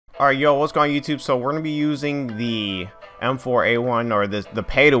Alright, yo, what's going on YouTube? So we're gonna be using the M4A1 or the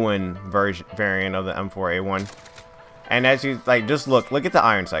pay-to-win variant of the M4A1. And as you just look at the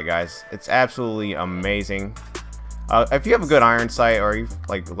iron sight, guys. It's absolutely amazing. If you have a good iron sight, or you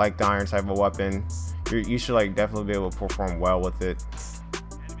like the iron sight of a weapon, you should definitely be able to perform well with it.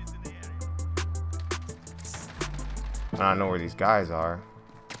 I don't know where these guys are.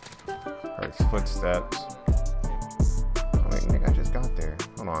 Heard footsteps. Wait, nigga, I just got there.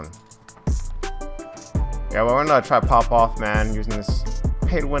 Hold on. Yeah, well, we're gonna try to pop off, man, using this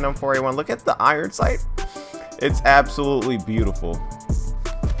pay-to-win M4A1. Look at the iron sight. It's absolutely beautiful.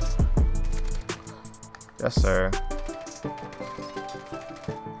 Yes, sir.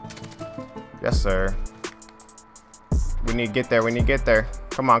 Yes, sir. We need to get there. We need to get there.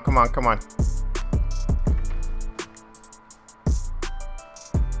 Come on, come on, come on.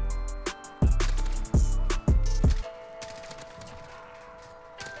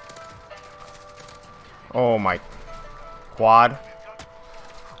 Oh my quad.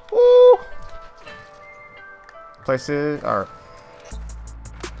 Woo! Places are.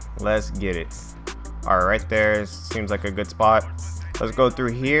 Let's get it. Alright, right there seems like a good spot. Let's go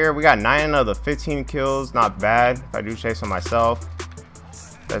through here. We got 9 of the 15 kills. Not bad. If I do chase on myself.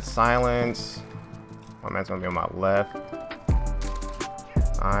 That's silence. My man's gonna be on my left.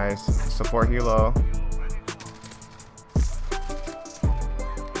 Nice. Support helo.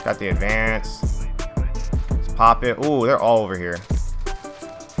 Got the advance. Pop it. Ooh, they're all over here.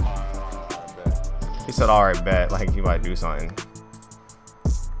 He said, alright, bet. Like he might do something.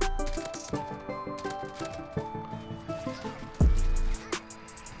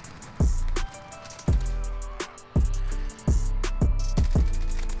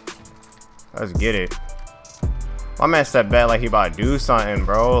 Let's get it. My man said bet like he about to do something,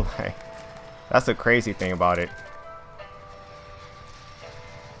 bro. Like, that's the crazy thing about it.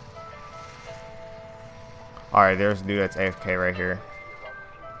 Alright, there's a dude that's AFK right here.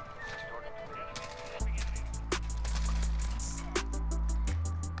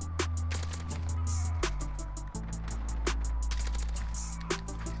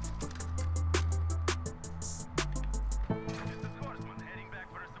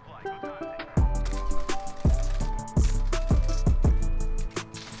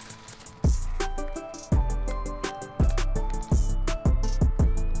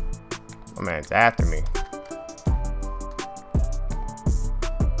 My man's after me.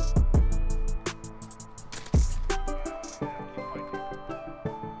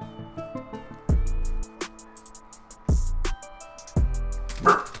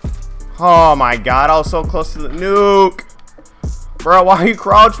 Oh my god, I was so close to the nuke. Bro, why are you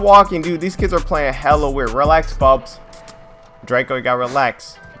crouch walking, dude? These kids are playing hella weird. Relax, Bubs. Draco, you gotta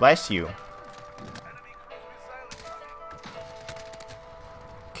relax. Bless you.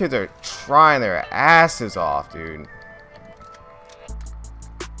 Kids are trying their asses off, dude.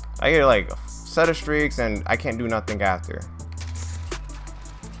 I get a set of streaks and I can't do nothing after.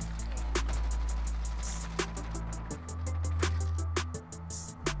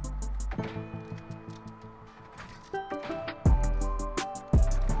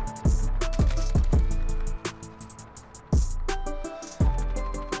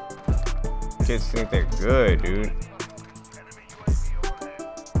 Kids think they're good, dude.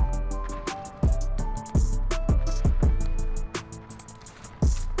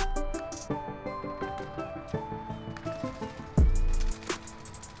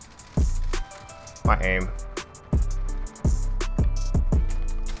 My aim.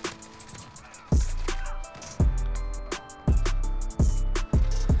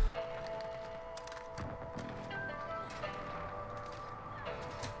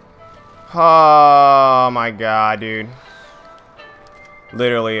 Oh my god, dude.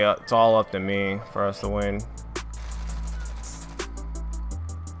 Literally, it's all up to me for us to win.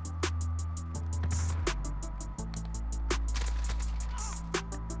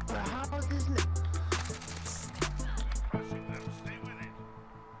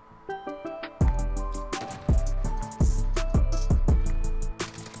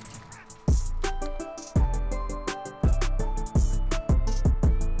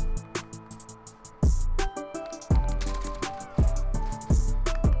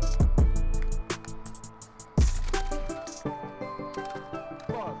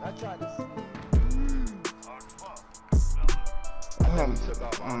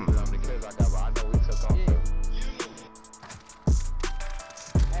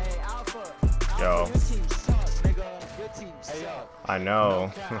 Yo. I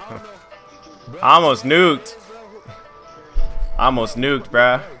know. I almost nuked.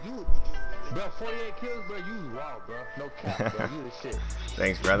 Bruh. Bro, 48 kills, bro. You raw, bro. No cap, bro. You the shit.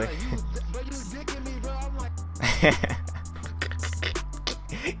 Thanks, brother. Bro, you dicking me, bro. I'm like.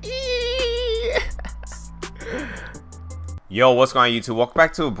 Yo, what's going on YouTube? Welcome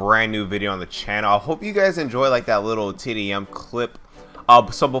back to a brand new video on the channel. I hope you guys enjoy like that little TDM clip.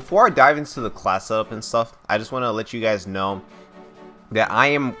 So before I dive into the class setup and stuff, I just want to let you guys know that I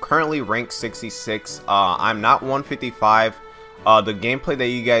am currently ranked 66. I'm not 155. The gameplay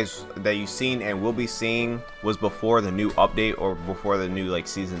that you've seen and will be seeing was before the new update or before the new like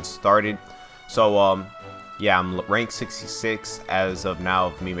season started. So yeah, I'm ranked 66 as of now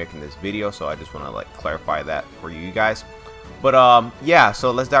of me making this video, so I just want to like clarify that for you guys. But yeah,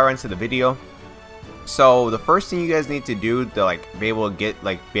 so let's dive right into the video. So the first thing you guys need to do to like be able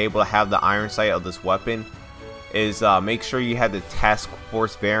to have the iron sight of this weapon is make sure you have the task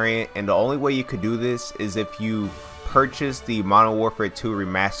force variant, and the only way you could do this is if you purchase the Modern Warfare 2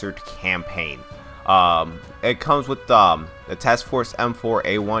 Remastered campaign. It comes with the task force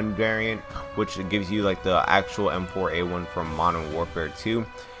M4A1 variant, which gives you like the actual M4A1 from Modern Warfare 2.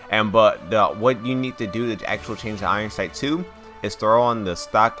 But what you need to do to actually change the iron sight to is throw on the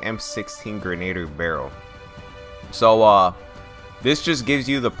stock M16 Grenadier barrel. So this just gives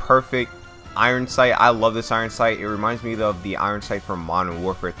you the perfect iron sight. I love this iron sight. It reminds me of the iron sight from Modern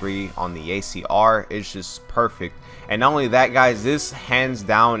Warfare 3 on the ACR. It's just perfect. And not only that, guys, this hands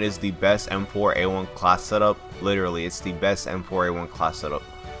down is the best M4A1 class setup. Literally, it's the best M4A1 class setup,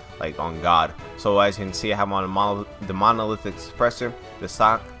 like on God. So as you can see, I have on the monolithic suppressor, the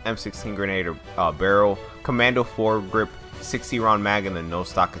stock M16 Grenadier barrel, commando foregrip, 60 round mag, and the no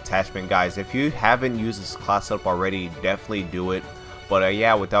stock attachment. Guys, if you haven't used this class setup already, definitely do it. But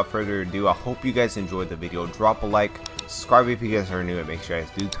yeah, without further ado, I hope you guys enjoyed the video. Drop a like, subscribe if you guys are new, and make sure you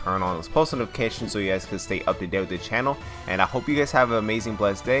guys do turn on those post notifications so you guys can stay up to date with the channel. And I hope you guys have an amazing,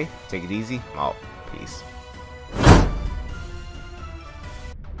 blessed day. Take it easy. I'm out. Peace.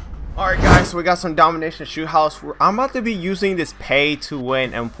 Alright guys, so we got some domination shoot house. I'm about to be using this pay to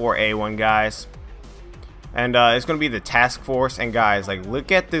win M4A1, guys. And it's gonna be the task force. And guys, like,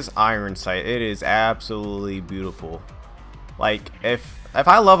 look at this iron sight. It is absolutely beautiful. Like, if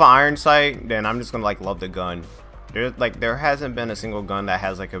I love an iron sight, then I'm just gonna like love the gun. There hasn't been a single gun that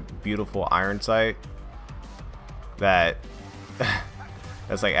has like a beautiful iron sight that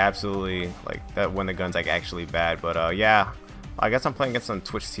that's like absolutely like that when the gun's like actually bad. But yeah, I guess I'm playing against some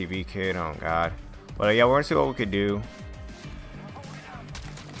Twitch TV kid. Oh god. But yeah, we're gonna see what we could do.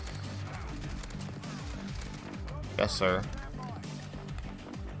 Yes, sir.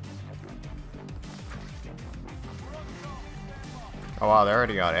 Oh wow, they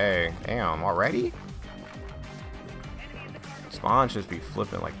already got A. Damn, already? Spawns just be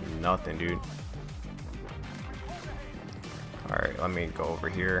flipping like nothing, dude. Alright, let me go over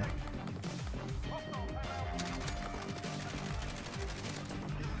here.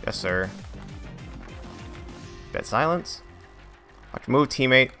 Yes, sir. Dead silence. Watch move,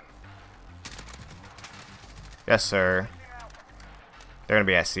 teammate. Yes, sir. They're gonna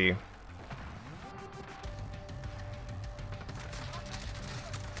be SC.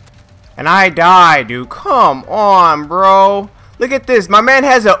 And I die, dude. Come on, bro. Look at this. My man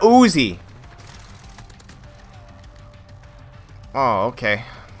has a Uzi. Oh, okay.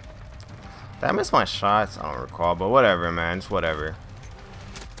 Did I miss my shots? I don't recall, but whatever, man. It's whatever.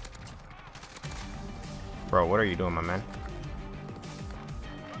 Bro, what are you doing, my man?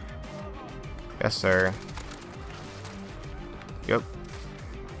 Yes, sir. Yep.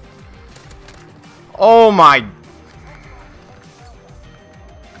 Oh my.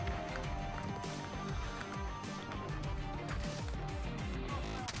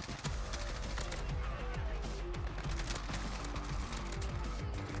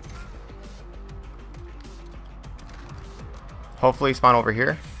 Hopefully spawn over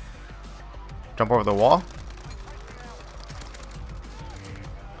here. Jump over the wall.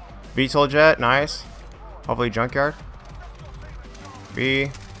 VTOL jet, nice. Hopefully junkyard. B.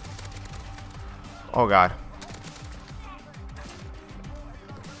 Oh god.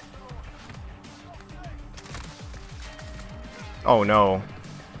 Oh no.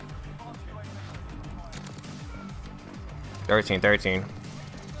 13.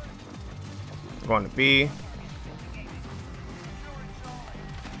 Going to B.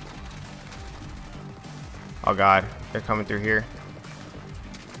 Oh god, they're coming through here.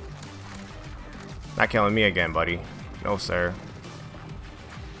 Not killing me again, buddy. No, sir.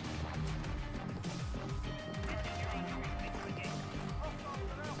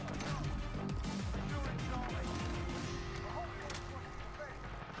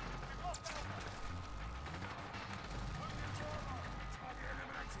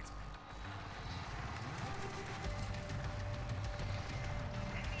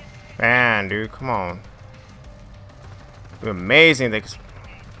 Man, dude, come on. Dude, amazing.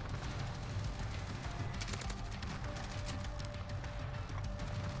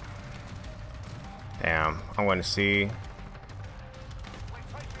 Damn, I'm going to see.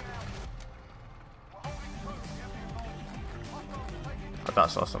 I thought I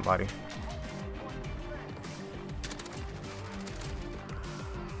saw somebody.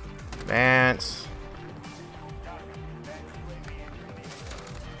 Advance.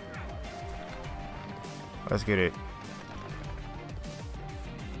 Let's get it.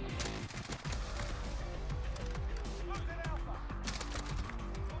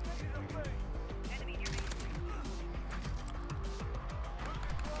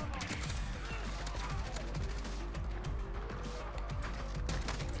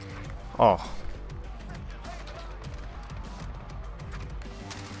 Oh.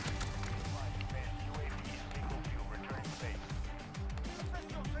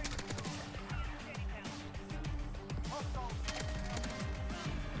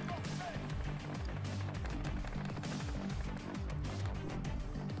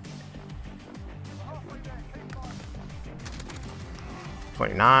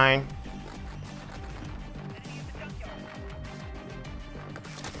 $29.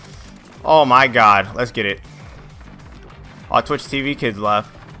 Oh my god, let's get it. Oh, Twitch TV kids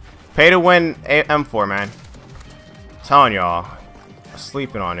left. Pay to win M4, man. I'm telling y'all.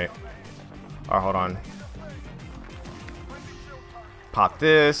 Sleeping on it. Alright, hold on. Pop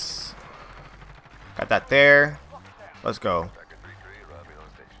this. Got that there. Let's go. Let's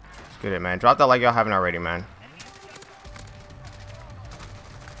get it, man. Drop that like y'all haven't already, man.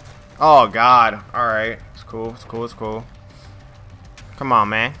 Oh god. Alright. It's cool. It's cool. It's cool. Come on,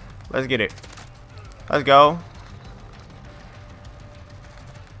 man. Let's get it. Let's go.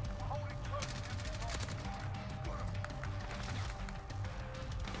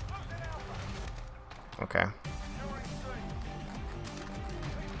 Okay.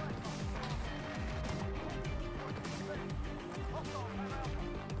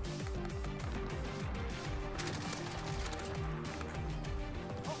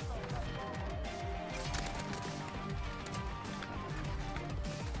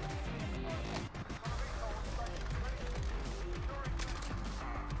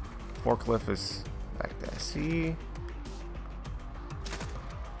 Forklift is back there. See?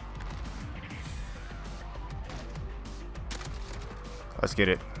 Let's get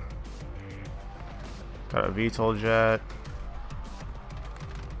it. Got a VTOL jet.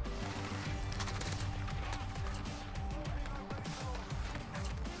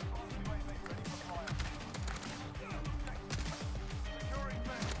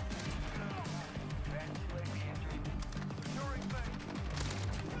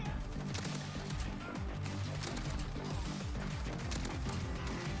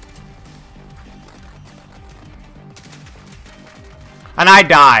 And I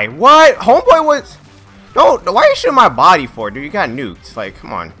die. What? Homeboy was... No, why are you shooting my body for, dude? You got nuked. Like,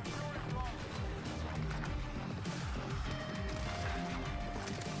 come on.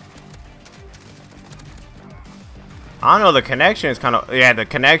 I don't know, the connection is kind of... Yeah, the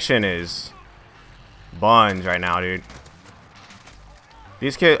connection is... buns right now, dude.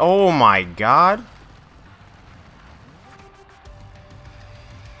 These kids... Oh my god.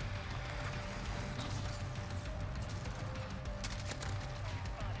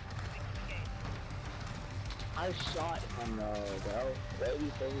 I shot him though, bro. What do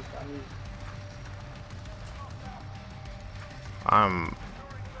you think he's coming?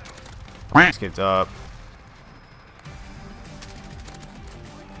 This kid's up.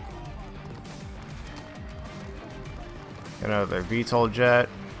 Another VTOL jet.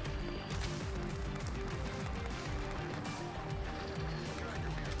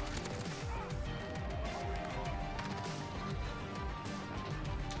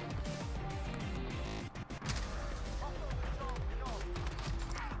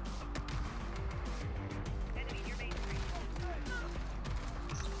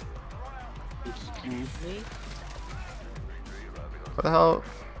 Excuse me? What the hell?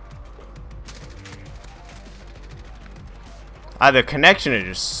 The connection is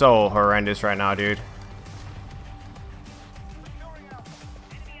just so horrendous right now, dude.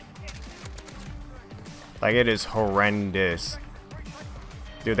 Like, it is horrendous.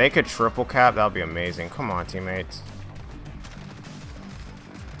 Dude, they could triple cap. That would be amazing. Come on, teammates.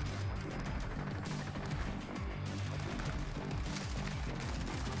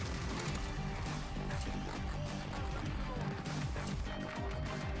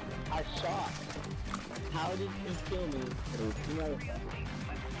 I shot. How did he kill me? You know that.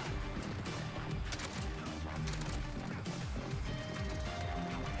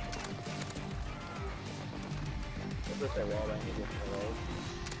 Get the wall, I need to get the wall.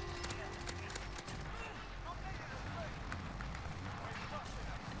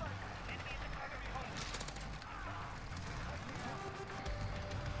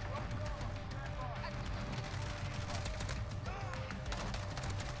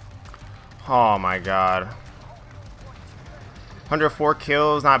 Oh my god. 104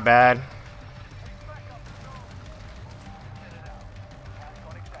 kills, not bad.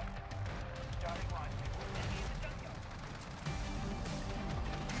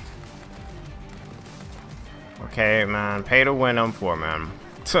 Okay, man. Pay to win M4, man.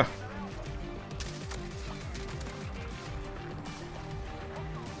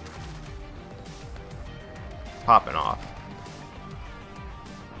 Popping off.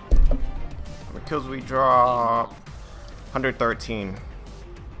 How many kills we drop? 113.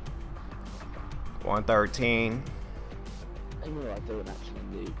 113. I know what they would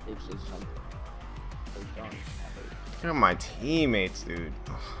actually do. It's just something. Look at my teammates, dude.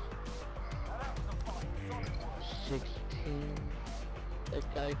 16. That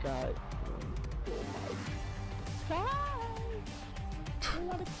guy got. Oh my god! A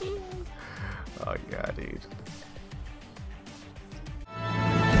lot of kills. Oh yeah, dude.